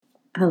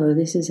Hello,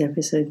 this is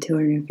episode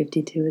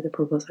 252 of the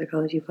Purple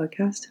Psychology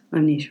Podcast.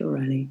 I'm Nisha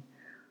O'Reilly.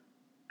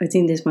 I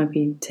think this might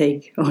be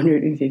take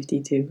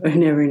 152. I've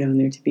never known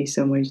there to be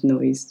so much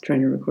noise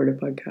trying to record a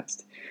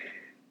podcast.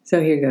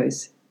 So here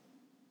goes.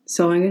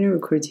 So I'm going to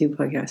record two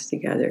podcasts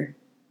together.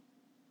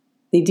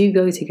 They do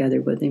go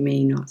together, but they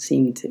may not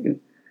seem to.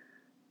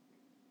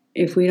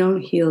 If we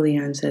don't heal the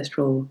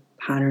ancestral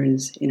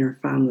patterns in our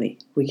family,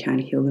 we can't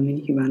heal them in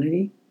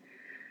humanity.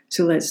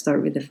 So let's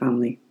start with the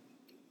family.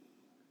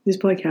 This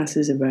podcast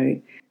is about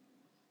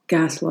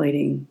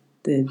gaslighting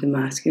the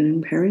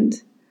masculine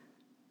parent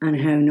and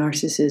how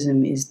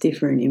narcissism is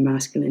different in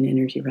masculine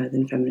energy rather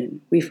than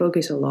feminine. We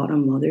focus a lot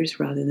on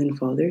mothers rather than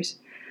fathers.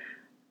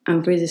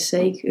 And for the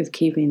sake of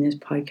keeping this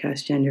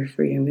podcast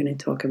gender-free, I'm going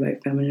to talk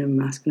about feminine and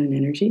masculine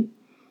energy.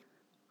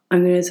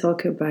 I'm going to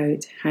talk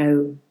about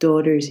how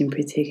daughters in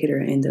particular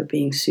end up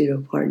being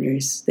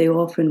pseudo-partners. They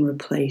often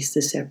replace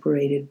the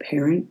separated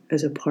parent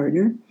as a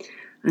partner,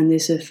 and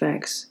this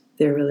affects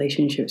their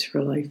relationships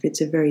for life.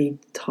 It's a very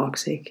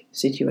toxic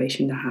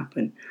situation to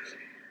happen.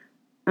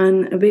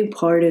 And a big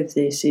part of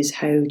this is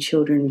how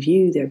children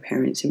view their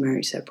parents in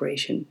marriage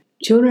separation.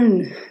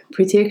 Children,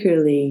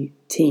 particularly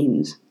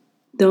teens,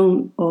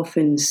 don't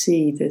often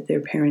see that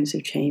their parents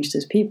have changed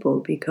as people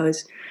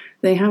because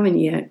they haven't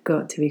yet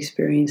got to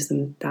experience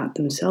that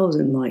themselves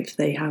in life.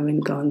 They haven't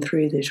gone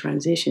through the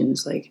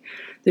transitions.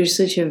 There's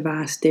such a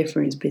vast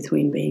difference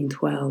between being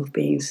 12,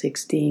 being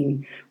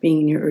 16,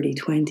 being in your early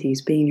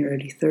 20s, being in your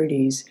early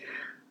 30s,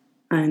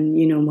 and,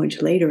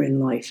 much later in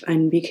life.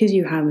 And because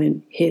you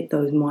haven't hit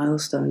those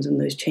milestones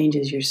and those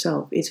changes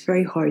yourself, it's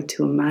very hard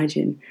to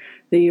imagine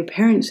that your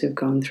parents have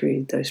gone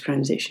through those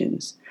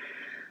transitions.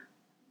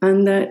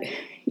 And that,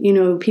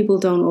 people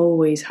don't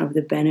always have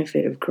the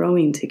benefit of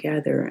growing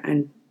together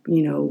and,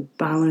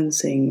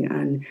 balancing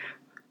and,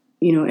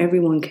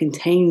 everyone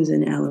contains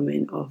an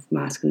element of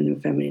masculine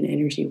and feminine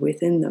energy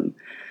within them.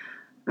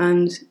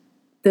 And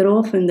that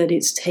often that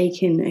it's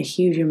taken a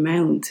huge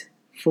amount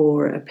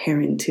for a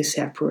parent to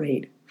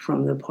separate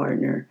from the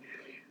partner.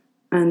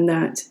 And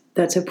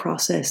that's a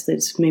process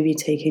that's maybe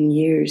taken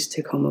years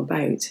to come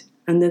about.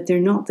 And that they're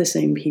not the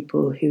same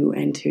people who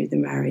entered the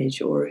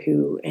marriage or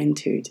who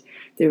entered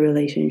the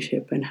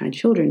relationship and had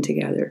children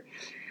together.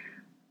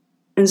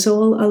 And so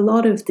a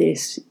lot of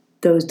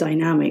those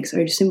dynamics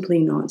are simply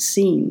not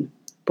seen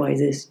by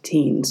the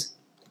teens.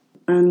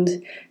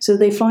 And so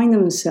they find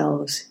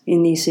themselves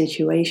in these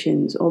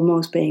situations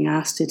almost being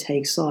asked to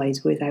take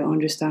sides without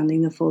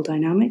understanding the full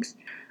dynamics.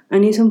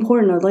 And it's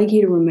important, I'd like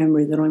you to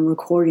remember that I'm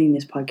recording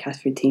this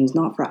podcast for teens,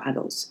 not for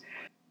adults.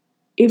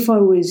 If I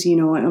was,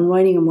 I'm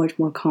writing a much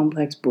more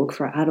complex book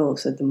for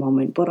adults at the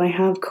moment, but I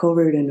have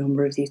covered a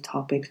number of these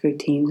topics for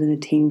teens in a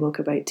teen book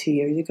about 2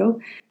 years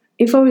ago.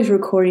 If I was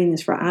recording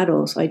this for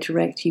adults, I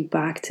direct you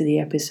back to the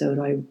episode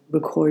I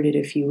recorded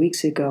a few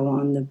weeks ago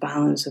on the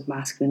balance of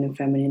masculine and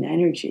feminine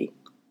energy.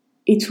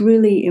 It's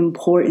really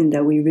important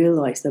that we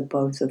realize that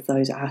both of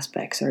those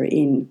aspects are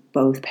in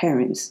both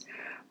parents,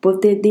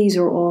 but that these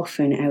are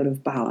often out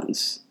of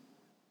balance.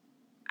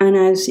 And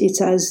as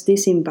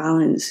this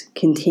imbalance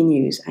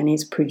continues and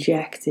is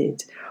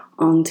projected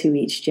onto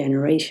each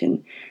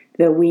generation,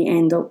 that we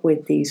end up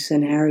with these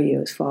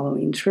scenarios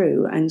following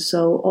through. And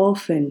so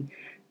often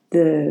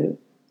the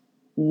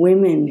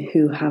women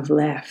who have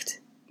left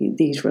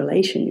these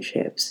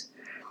relationships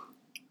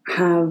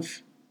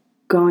have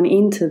gone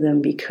into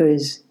them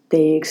because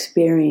they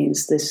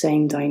experienced the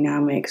same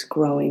dynamics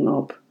growing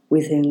up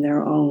within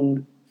their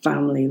own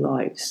family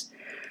lives.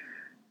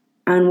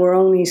 And we're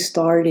only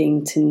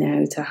starting to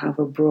now to have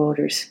a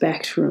broader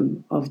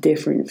spectrum of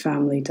different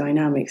family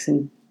dynamics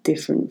and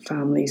different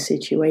family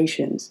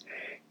situations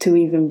to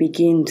even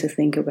begin to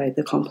think about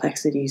the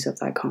complexities of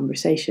that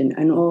conversation.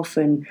 And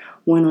often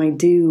when I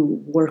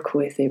do work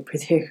with it,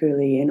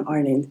 particularly in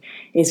Ireland,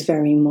 it's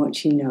very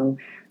much,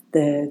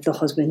 the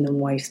husband and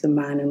wife, the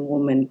man and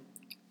woman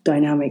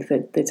dynamic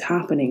that's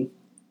happening.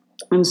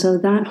 And so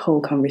that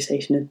whole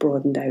conversation is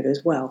broadened out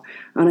as well.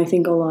 And I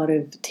think a lot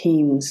of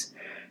teens,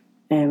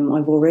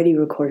 I've already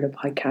recorded a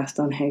podcast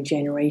on how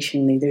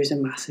generationally there's a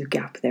massive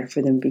gap there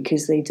for them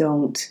because they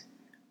don't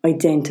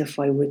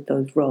identify with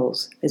those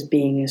roles as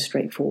being as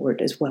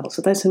straightforward as well.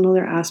 So that's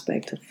another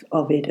aspect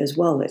of it as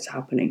well that's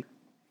happening.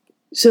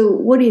 So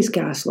what is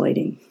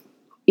gaslighting?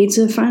 It's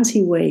a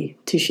fancy way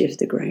to shift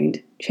the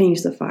ground,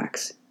 change the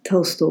facts,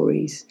 tell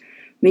stories,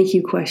 make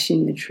you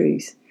question the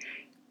truth,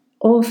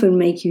 often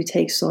make you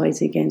take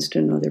sides against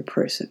another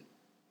person.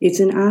 It's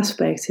an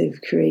aspect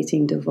of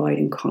creating divide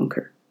and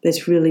conquer.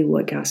 That's really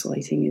what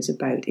gaslighting is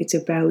about. It's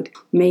about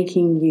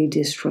making you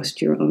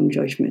distrust your own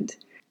judgment,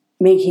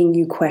 making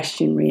you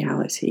question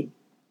reality.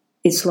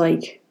 It's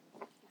like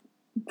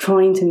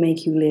trying to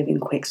make you live in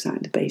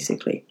quicksand,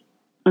 basically.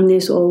 And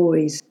this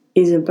always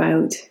is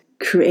about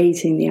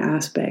creating the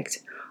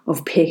aspect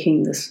of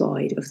picking the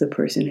side of the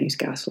person who's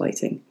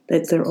gaslighting.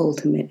 That's their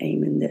ultimate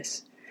aim in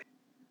this.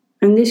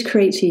 And this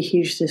creates a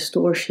huge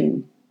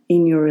distortion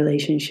in your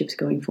relationships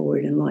going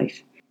forward in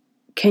life.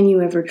 Can you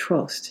ever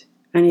trust?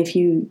 And if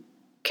you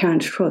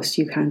can't trust,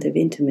 you can't have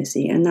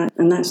intimacy. And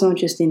that's not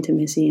just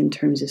intimacy in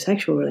terms of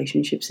sexual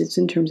relationships, it's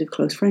in terms of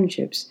close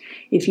friendships.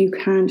 If you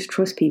can't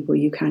trust people,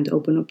 you can't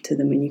open up to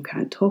them, and you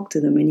can't talk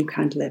to them, and you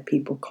can't let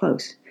people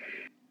close.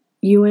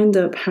 You end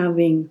up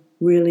having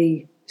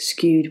really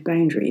skewed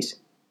boundaries.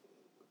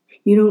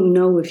 You don't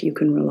know if you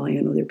can rely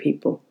on other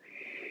people.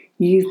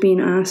 You've been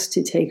asked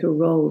to take a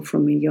role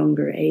from a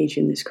younger age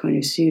in this kind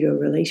of pseudo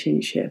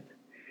relationship,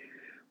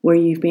 where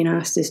you've been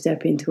asked to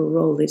step into a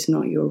role that's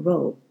not your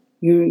role.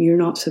 You're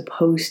not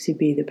supposed to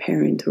be the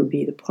parent or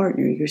be the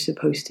partner. You're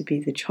supposed to be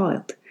the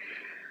child.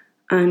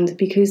 And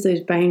because those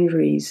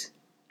boundaries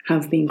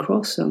have been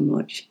crossed so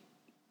much,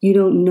 you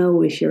don't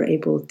know if you're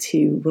able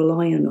to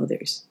rely on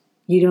others.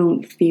 You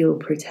don't feel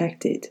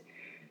protected.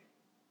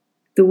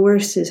 The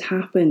worst has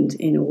happened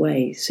in a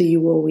way, so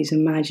you always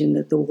imagine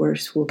that the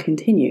worst will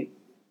continue.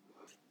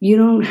 You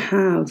don't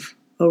have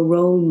a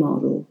role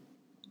model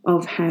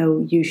of how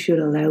you should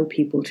allow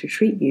people to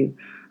treat you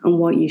and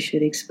what you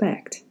should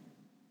expect.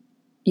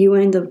 You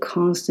end up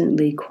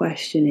constantly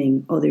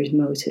questioning others'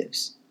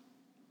 motives,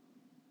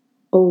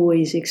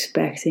 always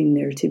expecting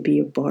there to be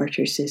a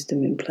barter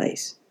system in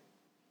place.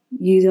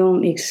 You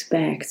don't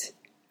expect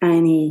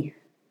any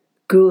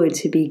good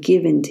to be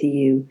given to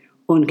you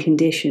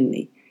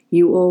unconditionally.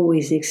 You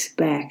always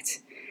expect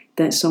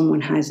that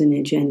someone has an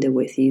agenda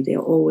with you. They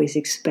always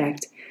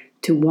expect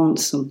to want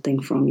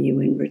something from you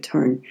in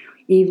return,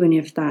 even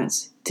if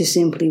that's to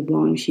simply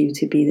want you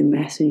to be the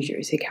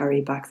messenger to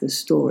carry back the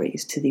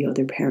stories to the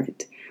other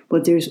parent.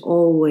 But there's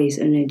always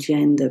an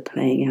agenda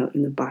playing out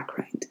in the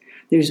background.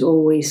 There's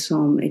always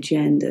some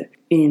agenda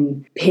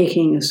in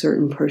picking a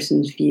certain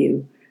person's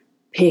view,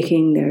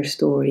 picking their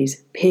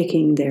stories,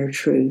 picking their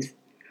truth,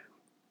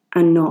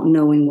 and not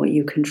knowing what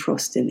you can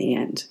trust in the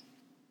end.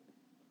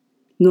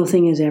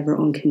 Nothing is ever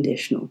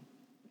unconditional.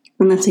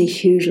 And that's a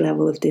huge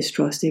level of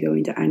distrust to go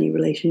into any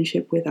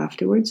relationship with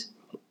afterwards.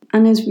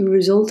 And as a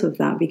result of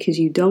that, because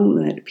you don't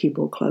let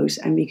people close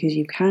and because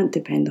you can't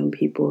depend on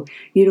people,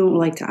 you don't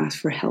like to ask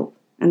for help.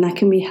 And that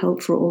can be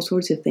help for all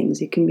sorts of things.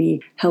 It can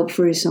be help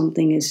for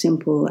something as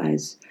simple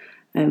as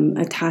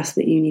a task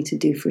that you need to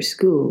do for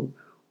school,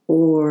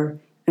 or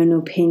an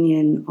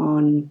opinion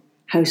on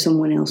how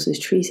someone else is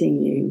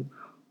treating you,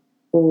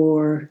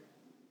 or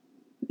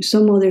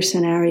some other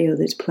scenario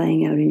that's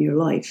playing out in your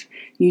life.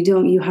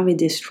 You have a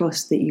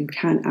distrust that you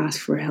can't ask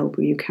for help,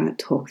 or you can't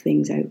talk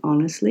things out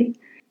honestly.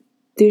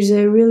 There's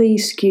a really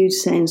skewed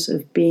sense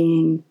of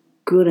being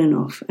good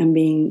enough and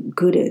being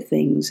good at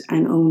things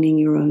and owning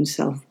your own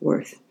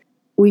self-worth.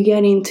 We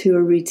get into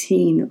a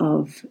routine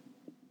of,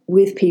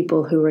 with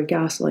people who are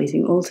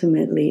gaslighting,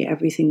 ultimately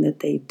everything that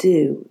they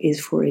do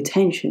is for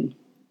attention.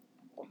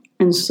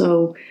 And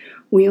so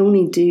we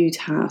only do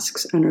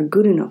tasks and are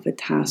good enough at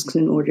tasks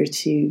in order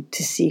to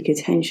seek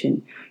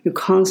attention. You're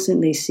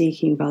constantly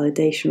seeking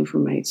validation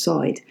from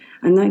outside,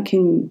 and that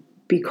can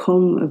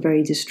become a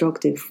very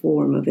destructive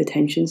form of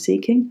attention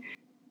seeking.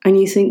 And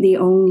you think the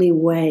only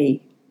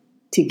way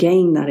to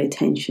gain that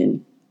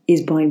attention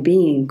is by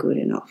being good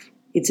enough.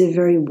 It's a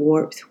very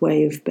warped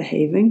way of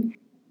behaving.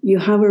 You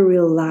have a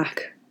real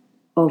lack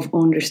of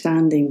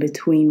understanding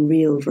between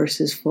real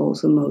versus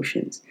false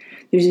emotions.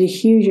 There's a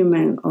huge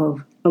amount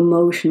of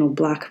emotional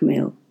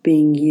blackmail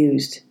being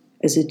used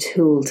as a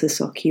tool to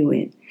suck you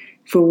in,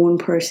 for one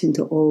person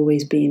to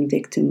always be in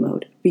victim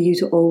mode, for you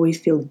to always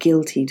feel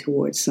guilty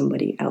towards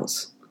somebody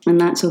else.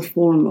 And that's a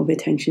form of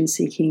attention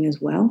seeking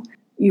as well.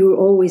 You're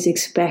always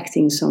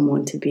expecting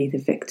someone to be the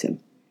victim.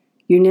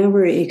 You're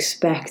never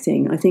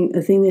expecting, I think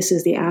this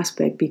is the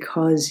aspect,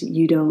 because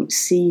you don't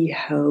see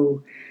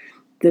how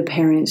the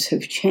parents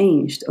have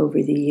changed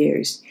over the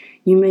years.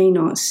 You may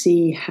not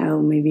see how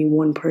maybe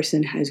one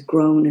person has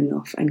grown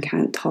enough and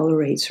can't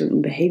tolerate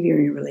certain behavior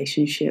in a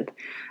relationship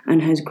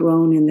and has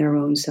grown in their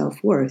own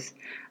self-worth.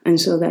 And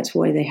so that's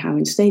why they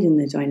haven't stayed in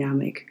the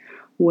dynamic.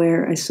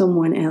 Whereas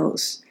someone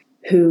else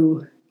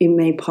who it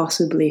may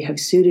possibly have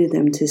suited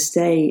them to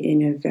stay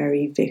in a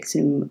very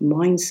victim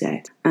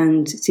mindset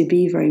and to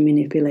be very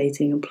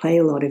manipulating and play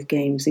a lot of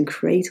games and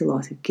create a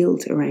lot of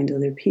guilt around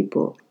other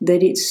people,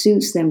 that it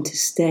suits them to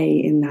stay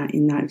in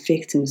that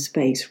victim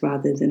space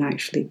rather than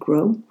actually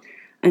grow.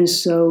 And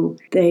so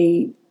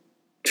they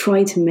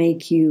try to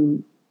make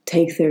you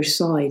take their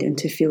side and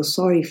to feel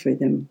sorry for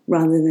them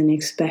rather than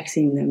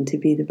expecting them to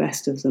be the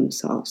best of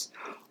themselves,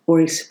 or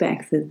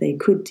expect that they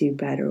could do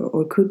better,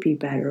 or could be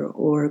better,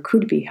 or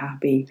could be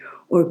happy,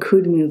 or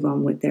could move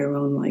on with their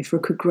own life, or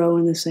could grow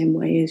in the same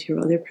way as your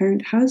other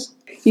parent has.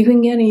 You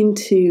can get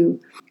into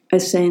a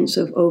sense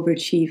of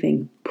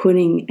overachieving,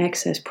 putting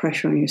excess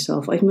pressure on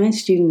yourself. I've met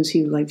students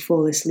who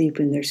fall asleep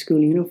in their school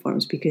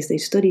uniforms because they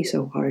study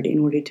so hard in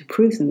order to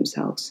prove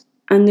themselves.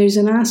 And there's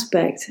an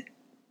aspect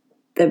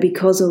that,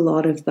 because a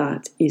lot of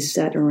that is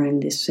set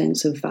around this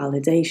sense of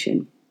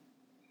validation,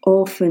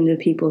 often the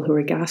people who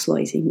are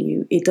gaslighting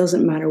you, it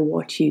doesn't matter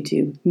what you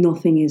do,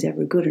 nothing is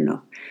ever good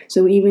enough.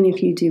 So even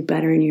if you do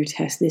better in your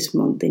test this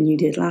month than you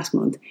did last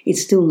month,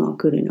 it's still not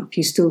good enough.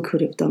 You still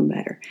could have done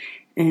better.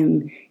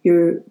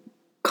 You're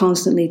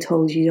constantly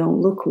told you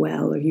don't look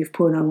well, or you've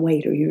put on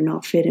weight, or you're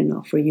not fit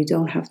enough, or you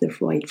don't have the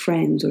right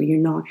friends, or you're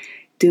not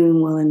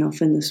doing well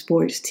enough in the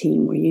sports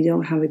team, or you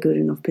don't have a good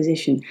enough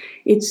position.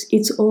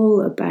 It's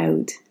all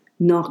about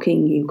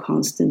knocking you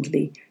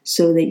constantly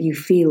so that you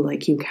feel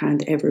like you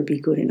can't ever be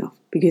good enough,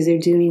 because they're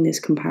doing this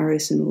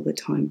comparison all the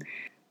time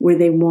where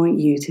they want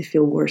you to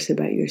feel worse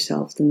about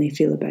yourself than they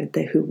feel about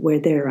where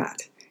they're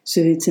at.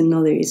 So it's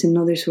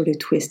another sort of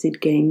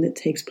twisted game that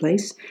takes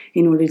place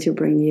in order to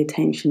bring the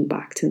attention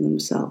back to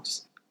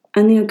themselves.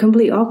 And the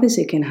complete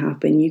opposite can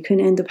happen. You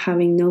can end up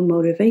having no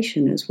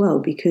motivation as well,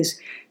 because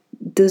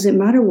does it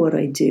matter what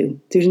I do?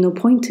 There's no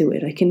point to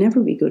it. I can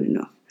never be good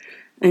enough.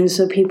 And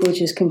so people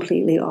just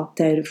completely opt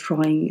out of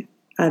trying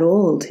at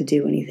all to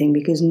do anything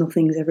because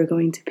nothing's ever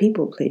going to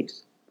people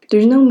please.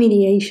 There's no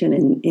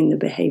mediation in the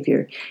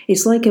behavior.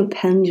 It's like a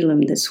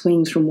pendulum that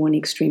swings from one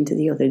extreme to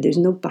the other. There's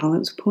no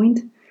balance point.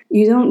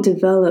 You don't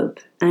develop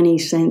any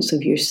sense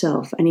of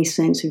yourself, any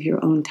sense of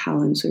your own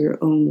talents or your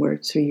own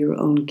words or your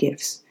own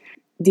gifts.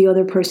 The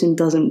other person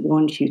doesn't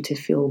want you to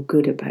feel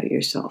good about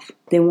yourself.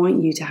 They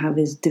want you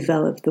to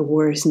develop the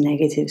worst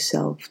negative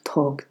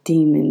self-talk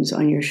demons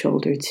on your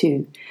shoulder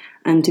too,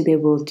 and to be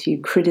able to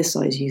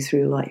criticize you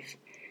through life.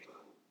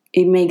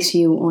 It makes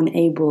you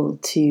unable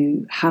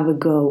to have a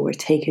go or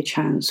take a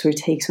chance or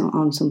take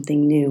on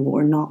something new,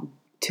 or not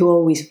to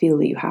always feel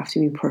that you have to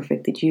be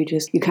perfect, that you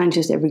can't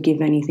just ever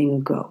give anything a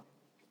go.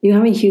 You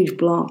have a huge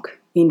block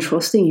in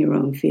trusting your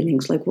own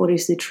feelings. Like, what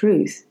is the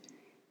truth?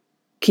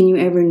 Can you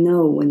ever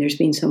know when there's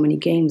been so many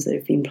games that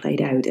have been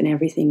played out and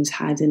everything's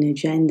had an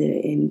agenda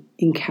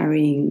in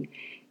carrying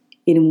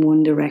it in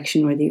one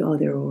direction or the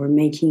other, or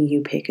making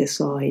you pick a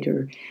side,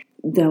 or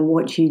that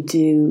what you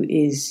do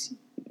is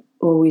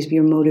always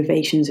your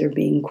motivations are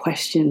being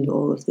questioned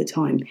all of the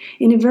time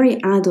in a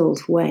very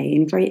adult way,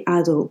 in very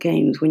adult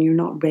games when you're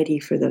not ready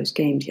for those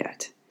games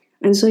yet.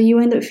 And so you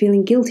end up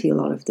feeling guilty a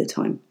lot of the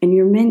time, and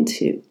you're meant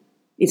to.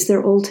 It's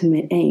their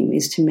ultimate aim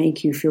is to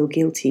make you feel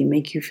guilty,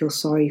 make you feel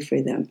sorry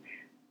for them,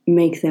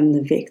 make them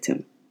the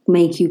victim,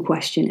 make you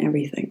question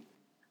everything.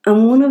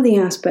 And one of the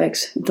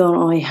aspects that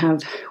I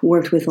have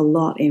worked with a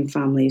lot in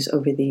families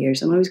over the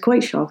years, and I was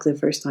quite shocked the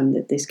first time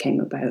that this came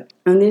about,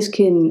 and this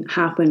can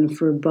happen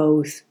for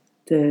both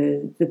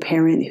the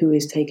parent who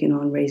is taken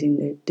on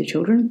raising the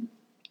children,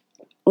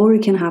 or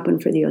it can happen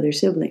for the other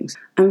siblings.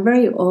 And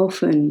very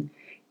often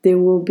there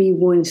will be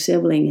one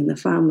sibling in the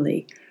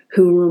family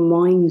who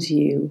reminds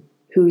you,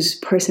 whose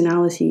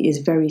personality is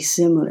very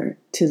similar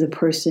to the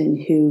person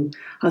who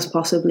has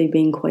possibly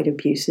been quite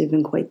abusive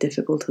and quite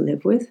difficult to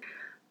live with.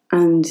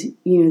 And,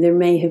 there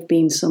may have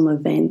been some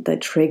event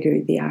that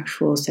triggered the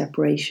actual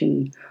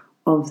separation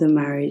of the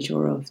marriage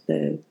or of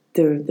the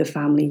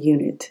family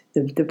unit,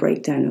 the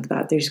breakdown of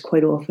that. There's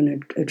quite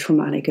often a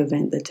traumatic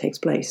event that takes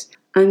place.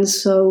 And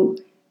so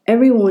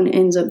everyone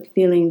ends up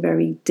feeling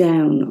very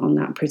down on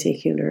that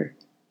particular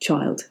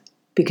child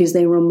because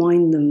they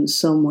remind them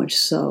so much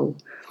so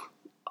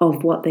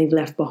of what they've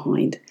left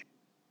behind.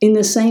 In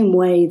the same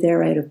way,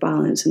 they're out of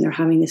balance and they're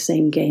having the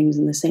same games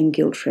and the same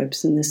guilt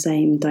trips and the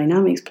same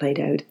dynamics played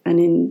out.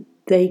 And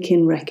they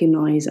can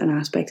recognize an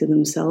aspect of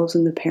themselves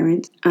in the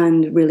parent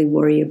and really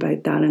worry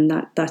about that. And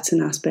that's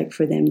an aspect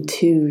for them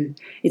too.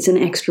 It's an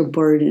extra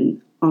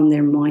burden on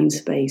their mind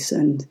space,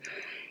 and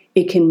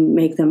it can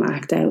make them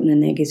act out in a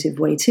negative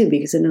way too,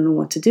 because they don't know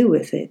what to do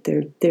with it.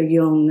 They're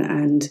young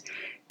and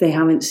they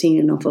haven't seen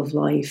enough of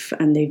life,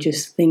 and they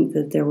just think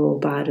that they're all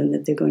bad and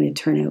that they're going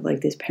to turn out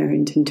like this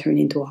parent and turn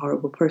into a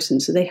horrible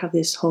person. So they have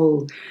this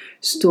whole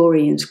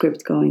story and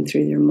script going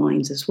through their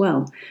minds as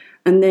well.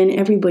 And then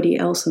everybody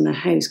else in the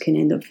house can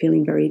end up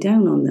feeling very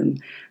down on them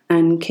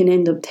and can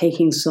end up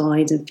taking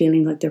sides and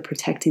feeling like they're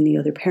protecting the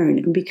other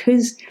parent. And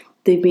because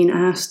they've been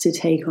asked to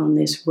take on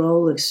this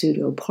role of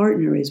pseudo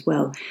partner as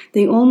well,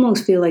 they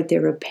almost feel like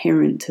they're a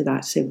parent to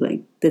that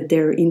sibling, that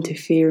they're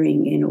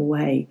interfering in a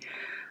way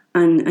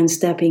and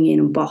stepping in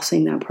and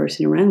bossing that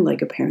person around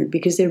like a parent,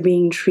 because they're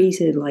being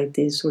treated like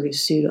this sort of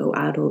pseudo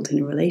adult in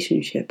a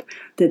relationship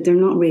that they're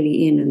not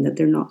really in and that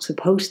they're not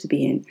supposed to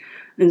be in.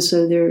 And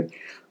so they're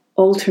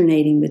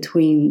alternating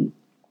between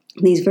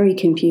these very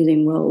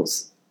confusing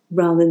roles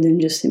rather than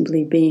just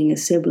simply being a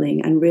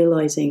sibling and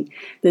realizing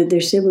that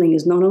their sibling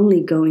is not only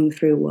going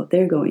through what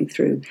they're going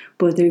through,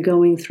 but they're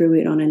going through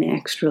it on an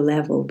extra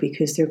level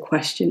because they're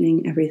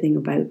questioning everything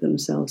about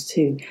themselves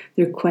too.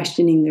 They're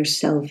questioning their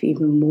self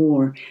even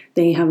more.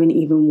 They have an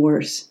even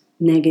worse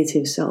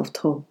negative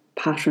self-talk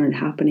pattern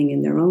happening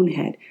in their own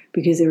head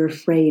because they're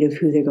afraid of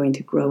who they're going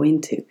to grow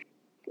into.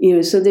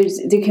 So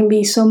there can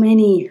be so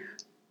many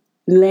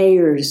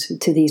layers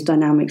to these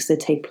dynamics that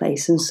take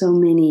place, and so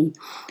many,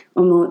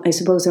 I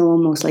suppose they're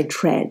almost like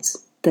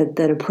threads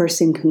that a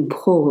person can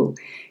pull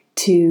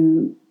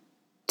to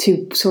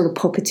sort of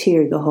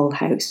puppeteer the whole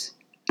house.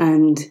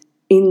 And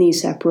in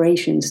these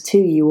separations too,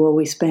 you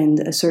always spend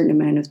a certain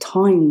amount of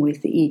time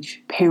with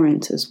each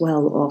parent as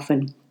well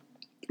often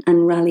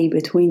and rally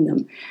between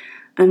them.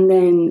 And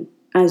then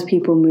as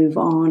people move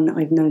on,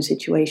 I've known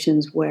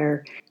situations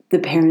where the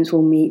parents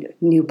will meet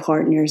new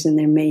partners, and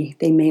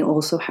they may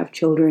also have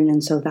children,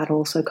 and so that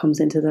also comes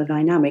into the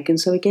dynamic. And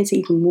so it gets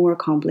even more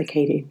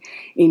complicated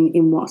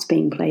in what's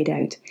being played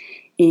out,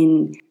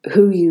 in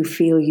who you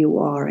feel you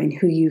are and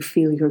who you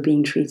feel you're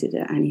being treated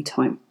at any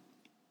time.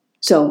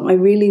 So I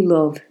really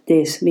love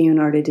this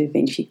Leonardo da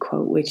Vinci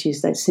quote, which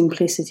is that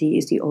simplicity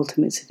is the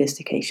ultimate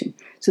sophistication.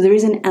 So there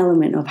is an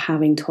element of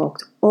having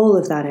talked all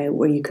of that out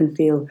where you can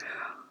feel,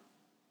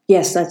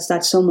 yes,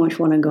 that's so much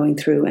what I'm going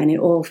through, and it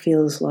all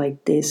feels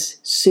like this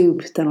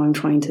soup that I'm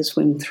trying to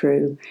swim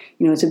through.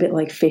 It's a bit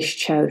like fish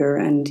chowder,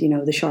 and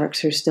the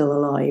sharks are still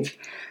alive.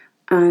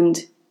 And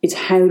it's,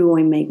 how do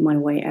I make my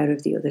way out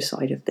of the other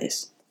side of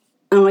this?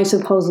 And I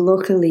suppose,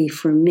 luckily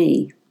for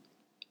me,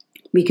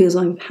 because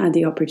I've had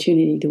the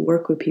opportunity to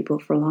work with people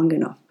for long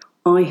enough,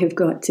 I have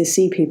got to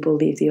see people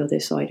leave the other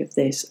side of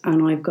this,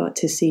 and I've got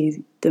to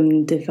see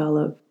them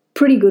develop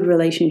pretty good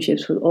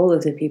relationships with all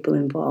of the people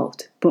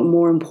involved, but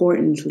more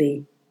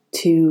importantly,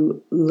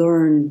 to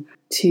learn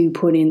to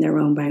put in their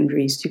own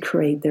boundaries, to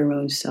create their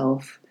own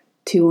self,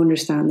 to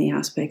understand the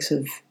aspects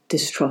of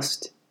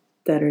distrust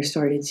that are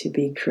started to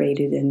be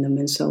created in them,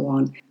 and so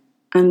on.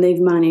 And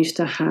they've managed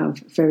to have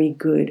very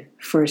good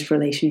first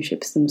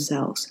relationships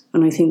themselves.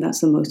 And I think that's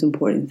the most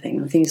important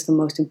thing. I think it's the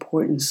most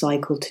important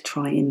cycle to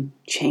try and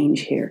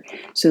change here,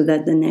 so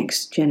that the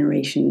next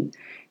generation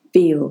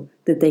feel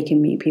that they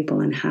can meet people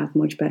and have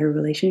much better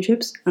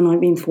relationships. And I've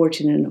been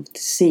fortunate enough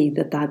to see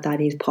that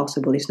is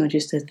possible. It's not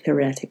just a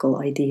theoretical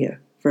idea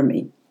for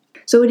me.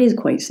 So it is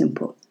quite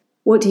simple.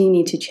 What do you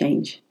need to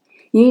change?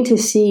 You need to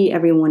see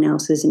everyone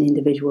else as an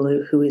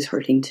individual who is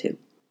hurting too,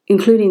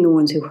 including the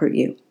ones who hurt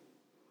you.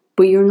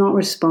 But you're not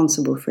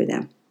responsible for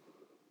them,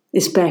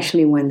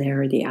 especially when they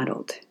are the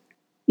adult.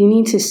 You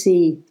need to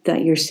see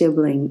that your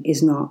sibling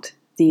is not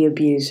the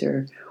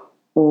abuser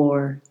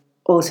or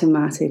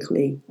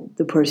automatically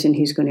the person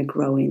who's going to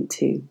grow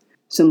into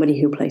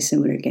somebody who plays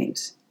similar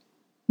games.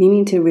 You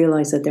need to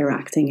realize that they're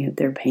acting out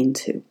their pain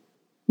too.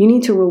 You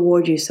need to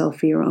reward yourself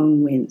for your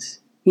own wins.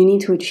 You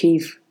need to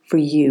achieve for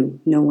you,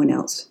 no one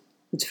else.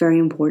 It's very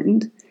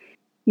important.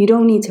 You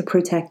don't need to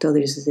protect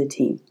others as a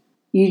team.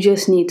 You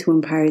just need to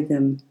empower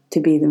them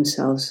to be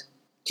themselves,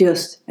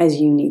 just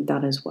as you need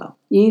that as well.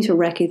 You need to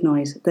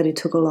recognize that it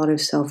took a lot of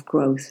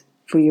self-growth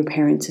for your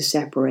parent to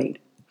separate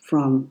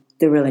from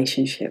the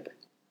relationship.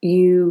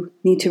 You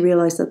need to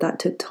realize that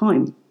took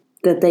time,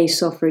 that they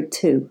suffered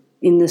too,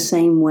 in the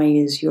same way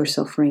as you're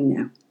suffering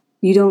now.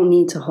 You don't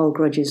need to hold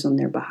grudges on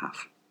their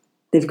behalf.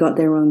 They've got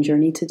their own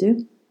journey to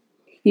do.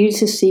 You need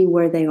to see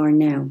where they are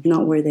now,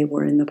 not where they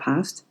were in the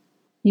past.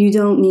 You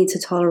don't need to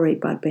tolerate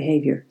bad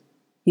behavior.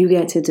 You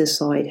get to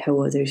decide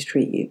how others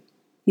treat you.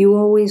 You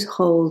always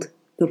hold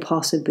the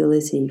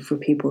possibility for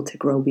people to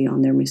grow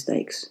beyond their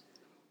mistakes,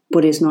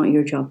 but it's not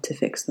your job to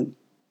fix them.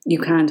 You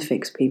can't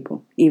fix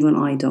people. Even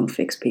I don't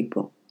fix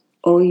people.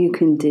 All you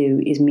can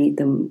do is meet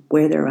them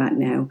where they're at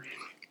now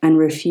and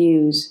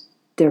refuse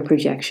their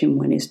projection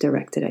when it's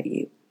directed at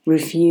you.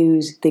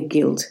 Refuse the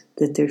guilt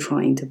that they're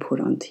trying to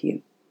put onto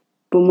you.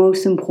 But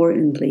most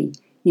importantly,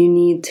 you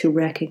need to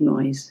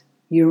recognize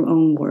your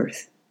own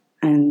worth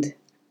and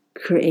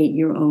create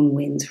your own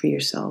wins for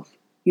yourself.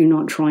 You're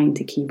not trying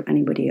to keep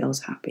anybody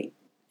else happy.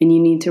 And you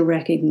need to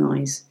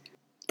recognize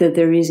that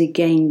there is a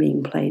game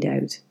being played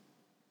out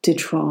to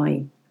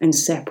try and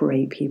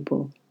separate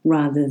people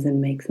rather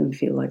than make them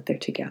feel like they're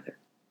together.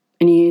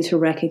 And you need to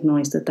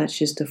recognize that that's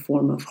just a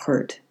form of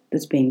hurt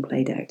that's being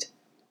played out,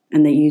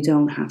 and that you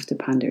don't have to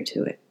pander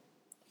to it.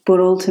 But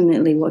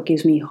ultimately, what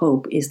gives me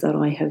hope is that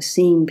I have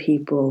seen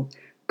people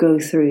go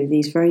through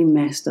these very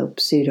messed up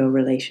pseudo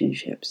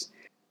relationships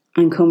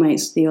and come out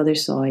the other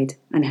side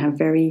and have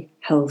very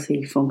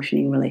healthy,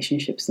 functioning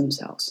relationships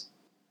themselves.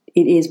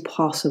 It is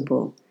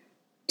possible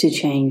to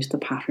change the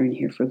pattern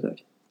here for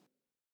good.